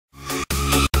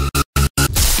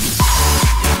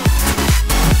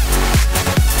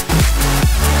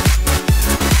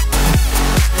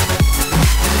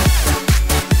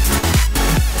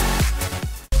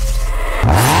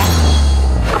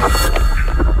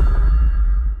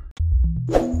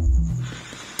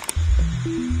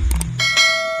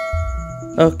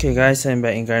Okay guys, I'm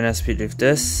back in Garena Speed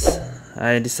Drifters.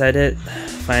 I decided,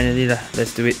 finally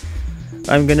let's do it.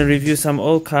 I'm gonna review some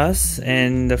old cars,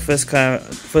 and the first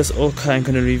old car I'm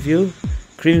gonna review,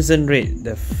 Crimson Red,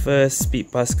 the first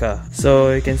speed pass car.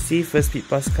 So you can see first speed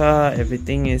pass car,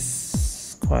 everything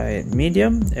is quite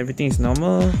medium, everything is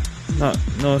normal,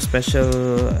 no special,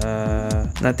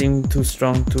 nothing too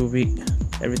strong, too weak.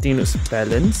 Everything looks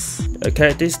balanced. A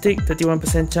characteristic,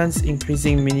 31% chance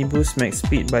increasing mini boost max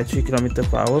speed by 3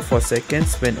 km/h for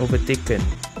seconds when overtaken.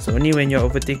 So only when you're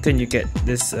overtaken you get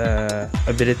this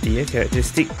ability,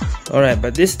 characteristic. Alright,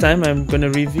 but this time I'm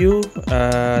gonna review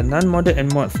non-modded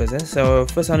and mod first. So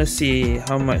first I want to see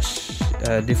how much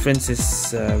difference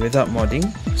is without modding.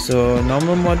 So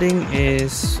normal modding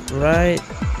is right,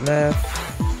 left,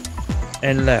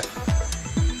 and left.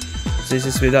 This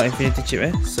is without infinity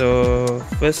chip. So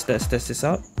first let's test this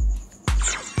out.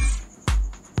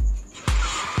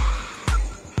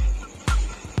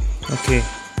 Okay,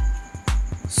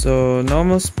 so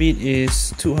normal speed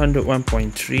is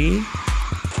 201.3,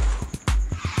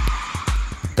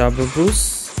 double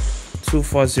boost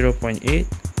 240.8,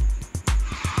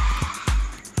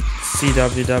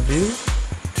 CWW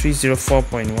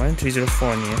 304.1,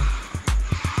 304 near,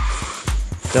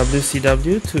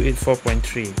 WCW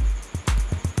 284.3,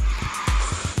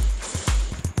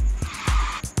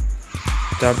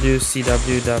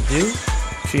 WCWW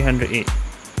 308.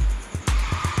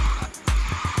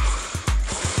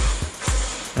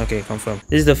 Okay, confirm.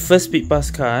 This is the first speed pass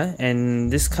car,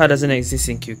 and this car doesn't exist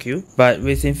in QQ. But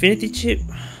with infinity chip,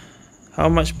 how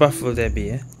much buff will there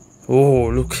be? Oh,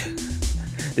 look.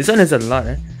 This one has a lot.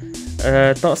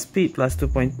 Top speed plus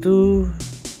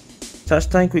 2.2, charge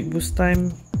time, quick boost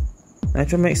time,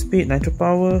 nitro max speed, nitro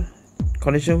power,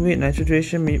 collision weight, nitro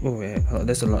duration. Oh, yeah,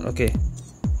 that's a lot. Okay.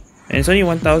 And it's only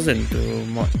 1000 to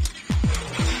mod.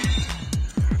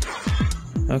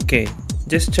 Okay,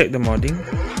 just check the modding.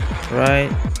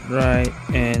 Right,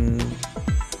 and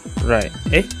right.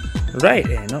 Right,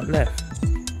 not left.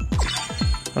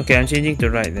 Okay, I'm changing to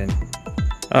right then.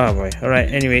 Oh boy.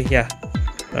 Alright, anyway, yeah.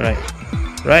 Alright.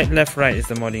 Right, left, right is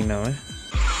the modding now.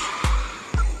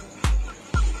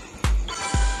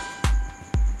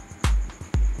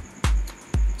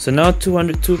 So now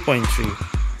 202.3.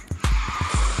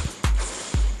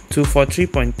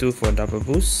 243.2 for double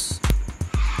boost,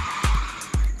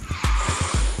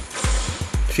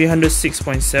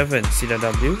 306.7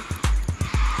 CWW,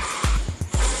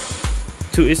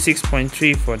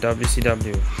 286.3 for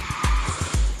WCW,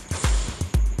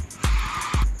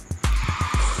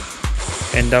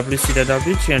 and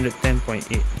WCW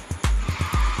 310.8.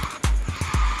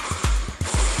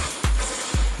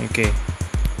 Okay.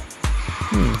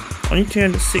 Only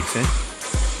 306,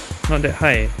 not that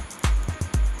high.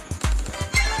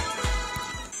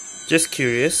 Just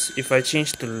curious, if I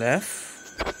change to left,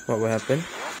 what will happen?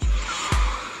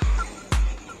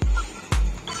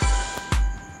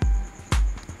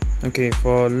 Okay,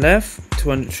 for left,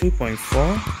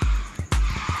 203.4,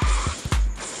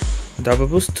 double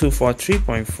boost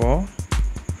 243.4,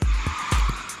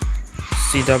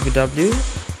 CWW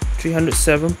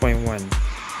 307.1,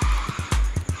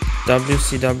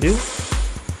 WCW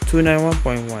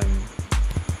 291.1,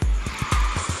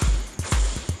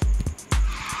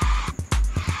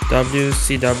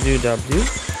 WCWW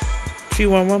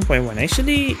 311.1.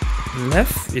 Actually,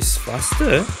 left is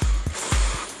faster.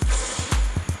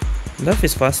 Left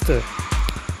is faster.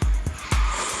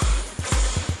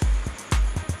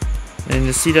 And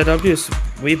the CWW is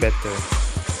way better.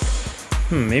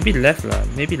 Maybe left lah.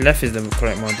 Maybe left is the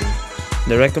correct modding.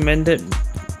 The recommended,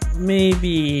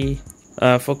 maybe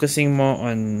focusing more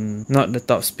on not the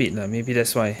top speed lah. Maybe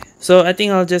that's why. So I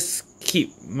think I'll just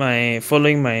keep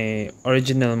following my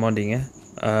original modding.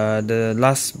 The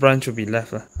last branch will be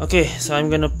left. Okay, so I'm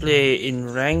gonna play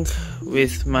in rank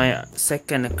with my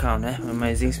second account.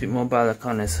 My Zing Speed Mobile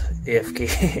account is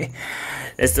AFK.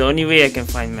 That's the only way I can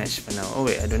find match for now. Oh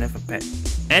wait, I don't have a pet.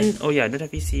 And oh yeah, I don't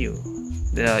have ECU.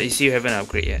 The ECU haven't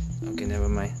upgraded yet. Okay, never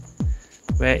mind.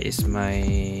 Where is my...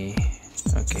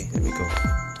 Okay, let me go.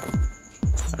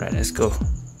 Alright, let's go.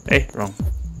 Wrong.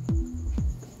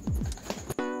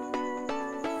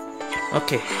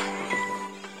 Okay.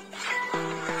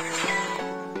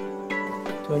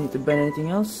 Do I need to ban anything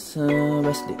else?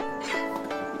 Wesley.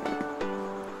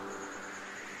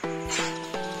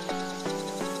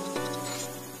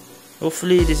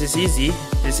 Hopefully this is easy.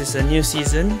 This is a new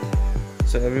season,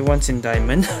 so everyone's in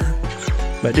diamond.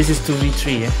 But this is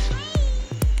 2v3.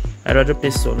 I'd rather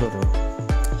play solo though.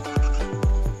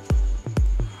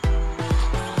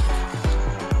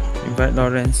 Invite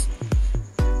Lawrence.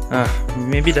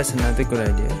 Maybe that's another good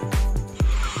idea.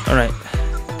 Alright,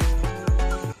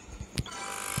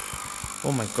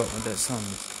 Oh my god, what that sound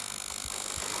is.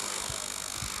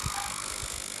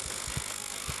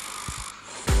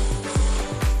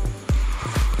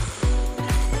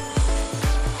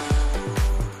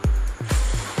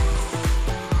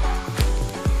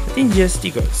 I think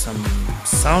GST got some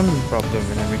sound problem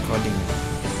when I'm recording.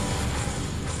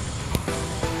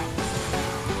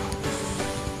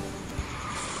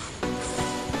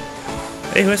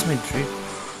 Hey, where's my drip?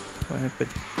 What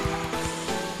happened?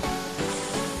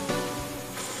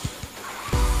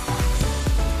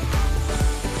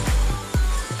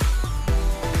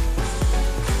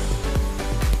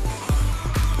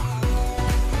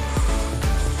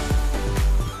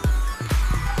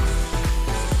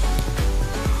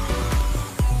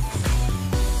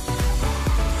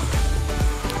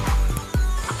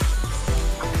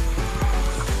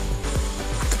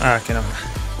 Cannot.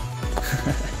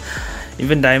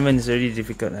 Even diamond is really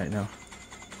difficult right now.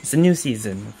 It's a new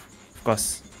season, of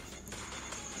course.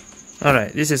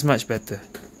 Alright, this is much better.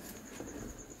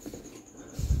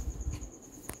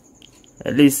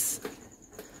 At least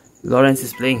Lawrence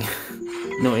is playing.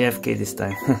 No AFK this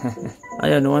time.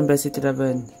 Oh, no one best to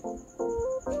 11.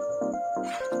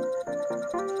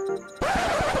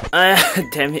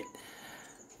 Damn it.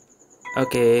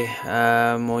 Okay,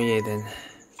 Moye then.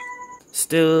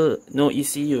 Still no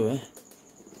ECU,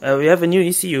 we have a new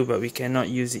ECU but we cannot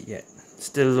use it yet.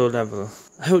 Still low level.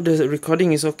 I hope the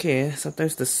recording is okay.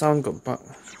 Sometimes the sound got bugged.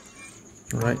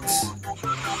 Right.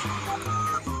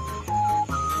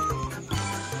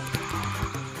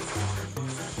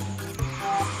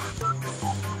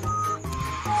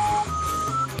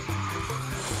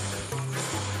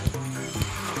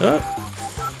 Oh.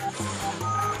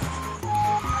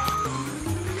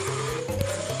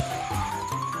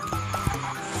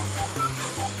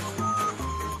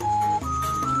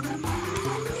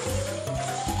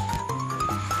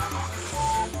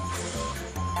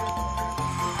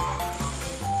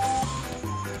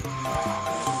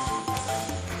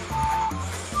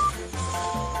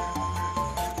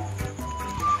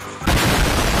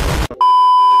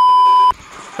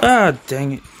 Ah,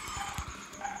 dang it.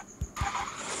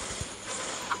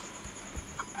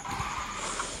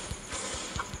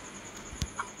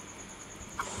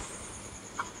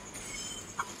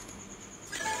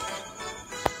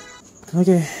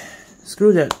 Okay,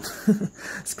 screw that.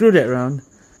 Screw that round.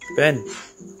 Ben.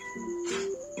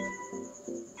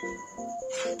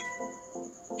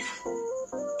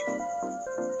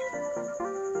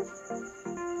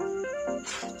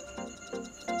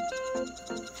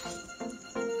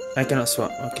 I cannot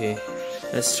swap. Okay,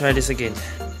 let's try this again.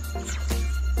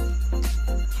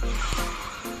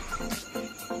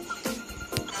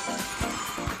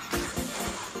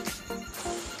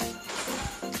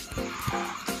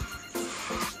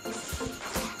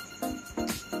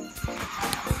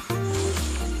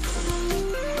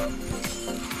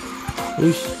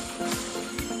 Whoosh.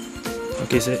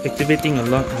 Okay, so activating a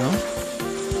lot now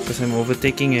because I'm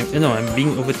overtaking it. No, I'm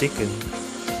being overtaken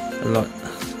a lot.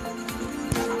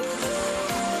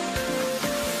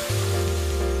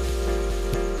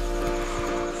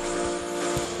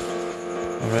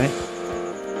 Alright,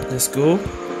 let's go.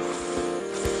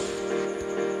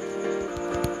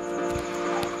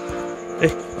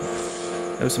 Hey,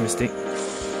 that was a mistake.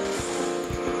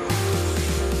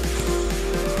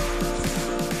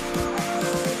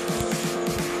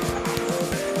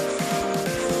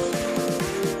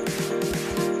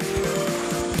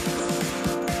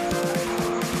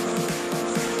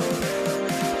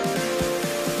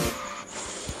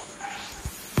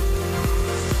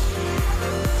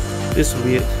 This is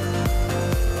weird.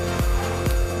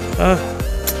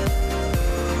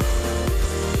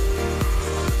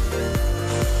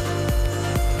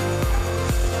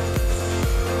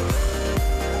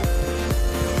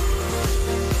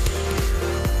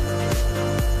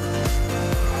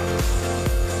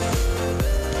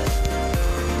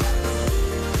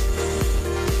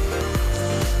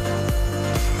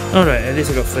 Alright, at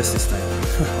least I got first this time.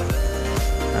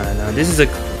 Now this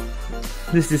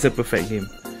is a perfect game.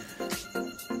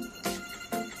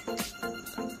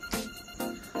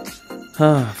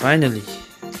 Finally.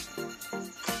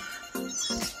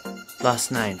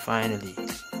 Last 9, finally.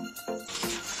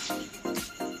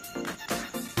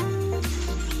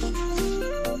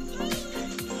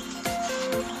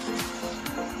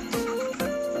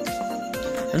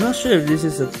 I'm not sure if this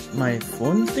is my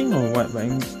phone thing or what, but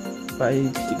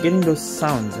I keep getting those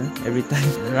sounds every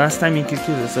time. Last time in QQ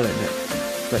was also like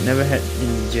that, but never had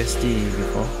in GST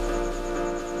before.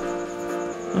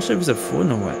 Not sure if it's a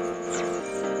phone or what.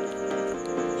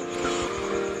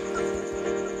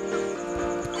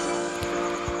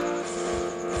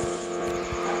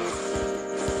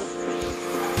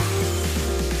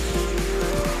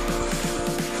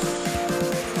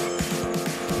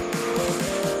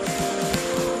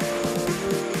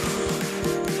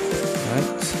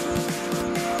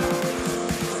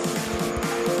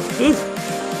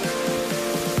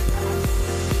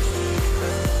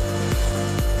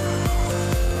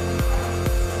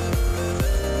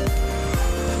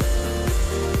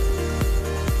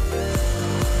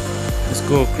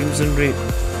 go, Crimson Red.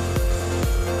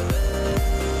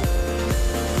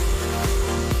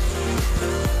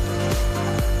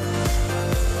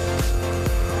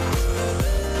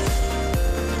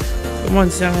 Come on,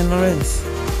 Xiang and Lawrence.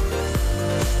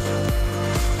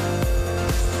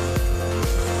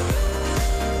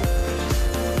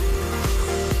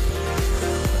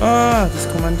 Ah, this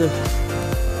commander.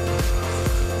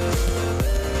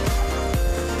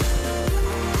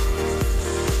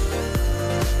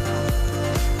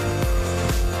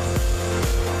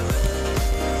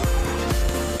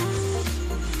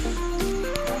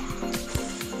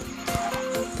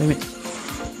 Damn it.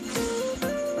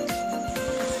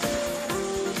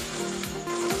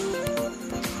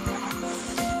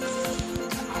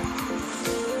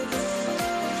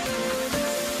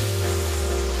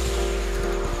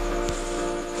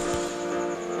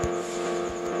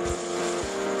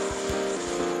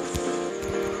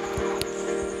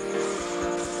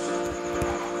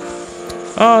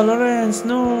 Oh, Lawrence,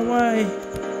 no, why?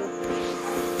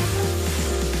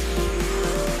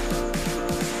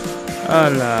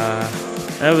 Alah,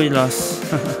 we lost.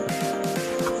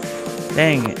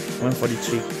 Dang it,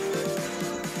 143.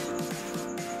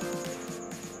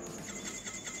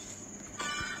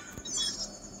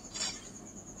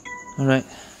 Alright,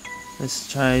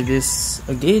 let's try this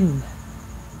again.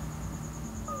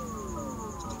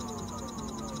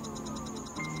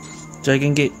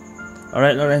 Dragon Gate.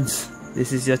 Alright, Lawrence.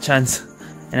 This is your chance,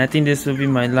 and I think this will be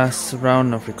my last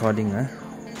round of recording.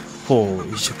 Oh,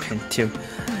 it's your Pentium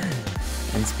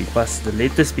and Speed Pass, the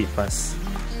latest Speed Pass.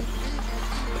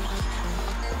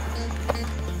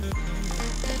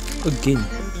 Again.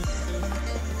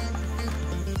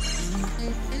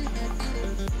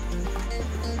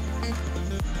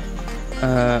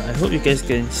 I hope you guys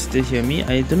can still hear me.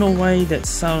 I don't know why that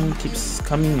sound keeps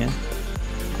coming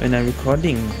when I'm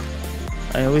recording.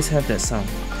 I always have that sound.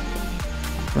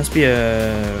 Must be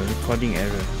a recording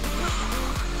error.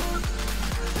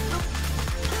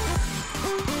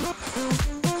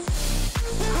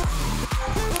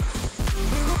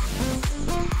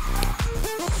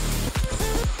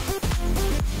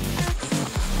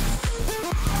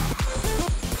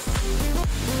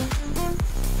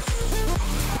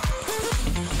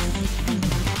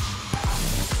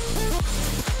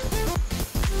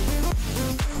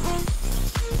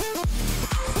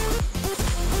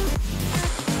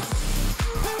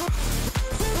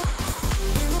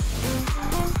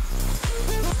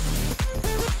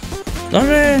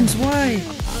 Lawrence, why?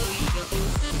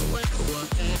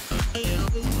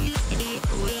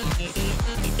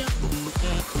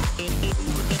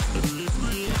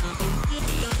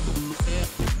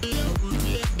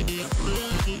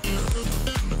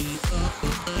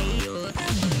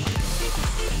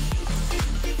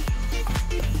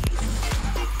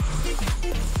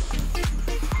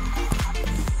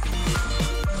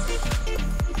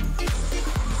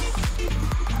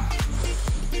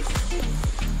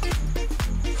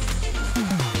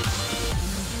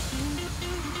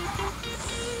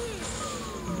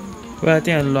 Well, I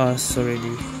think I lost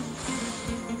already.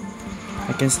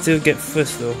 I can still get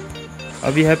first though.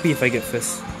 I'll be happy if I get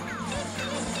first.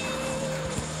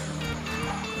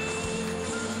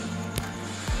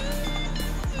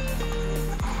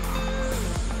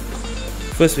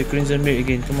 First with Crimson Red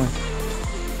again, come on.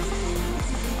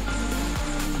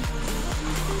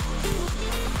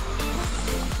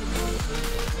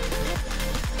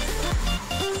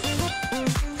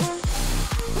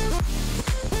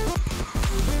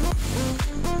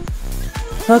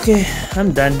 Okay,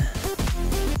 I'm done.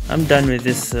 I'm done with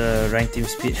this rank team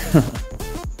speed.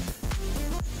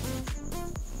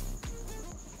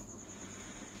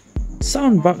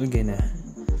 Sound bug again.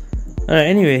 Alright,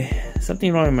 anyway,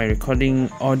 something wrong with my recording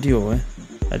audio.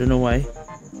 I don't know why.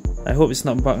 I hope it's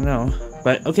not bugged now.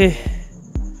 But okay,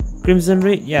 Crimson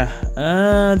Red, yeah.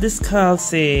 This car, I'll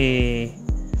say,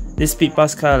 this Speed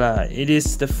Pass car lah. It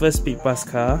is the first Speed Pass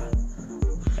car,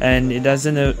 and it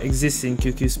doesn't exist in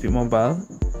QQ Speed Mobile.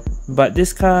 But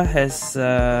this car has,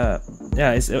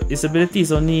 yeah, its ability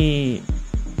is only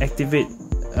activate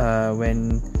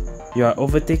when you are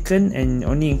overtaken, and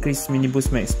only increase mini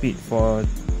boost max speed for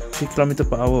 3 km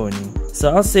per hour only.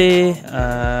 So I'll say,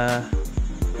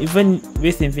 even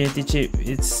with Infinity Chip,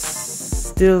 it's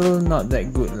still not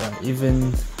that good lah.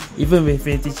 Even with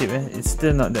Infinity Chip, it's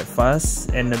still not that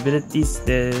fast, and abilities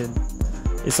there,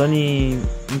 it's only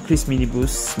increase mini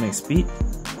boost max speed.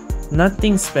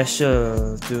 Nothing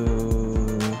special to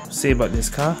say about this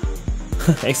car,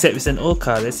 except it's an old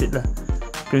car, that's it lah.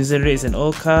 Crimson Red is an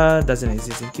old car, doesn't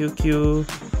exist in QQ,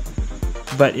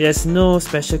 but it has no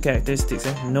special characteristics,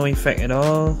 no effect at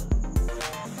all.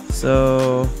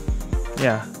 So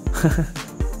yeah.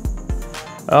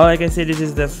 All I can say, this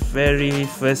is the very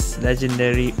first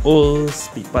legendary old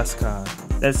speed pass car.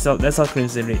 That's how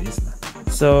Crimson Red is.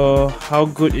 So how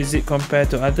good is it compared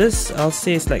to others? I'll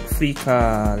say it's like free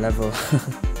car level.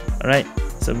 Alright,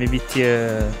 so maybe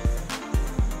tier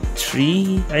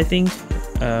 3 I think,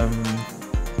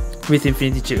 with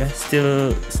Infinity Chip,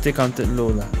 still counted low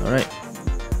lah. Alright,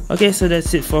 okay, so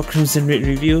that's it for Crimson Red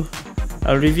review.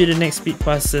 I'll review the next speed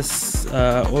passes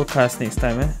old cars next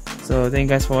time. So thank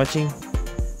you guys for watching.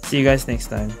 See you guys next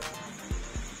time.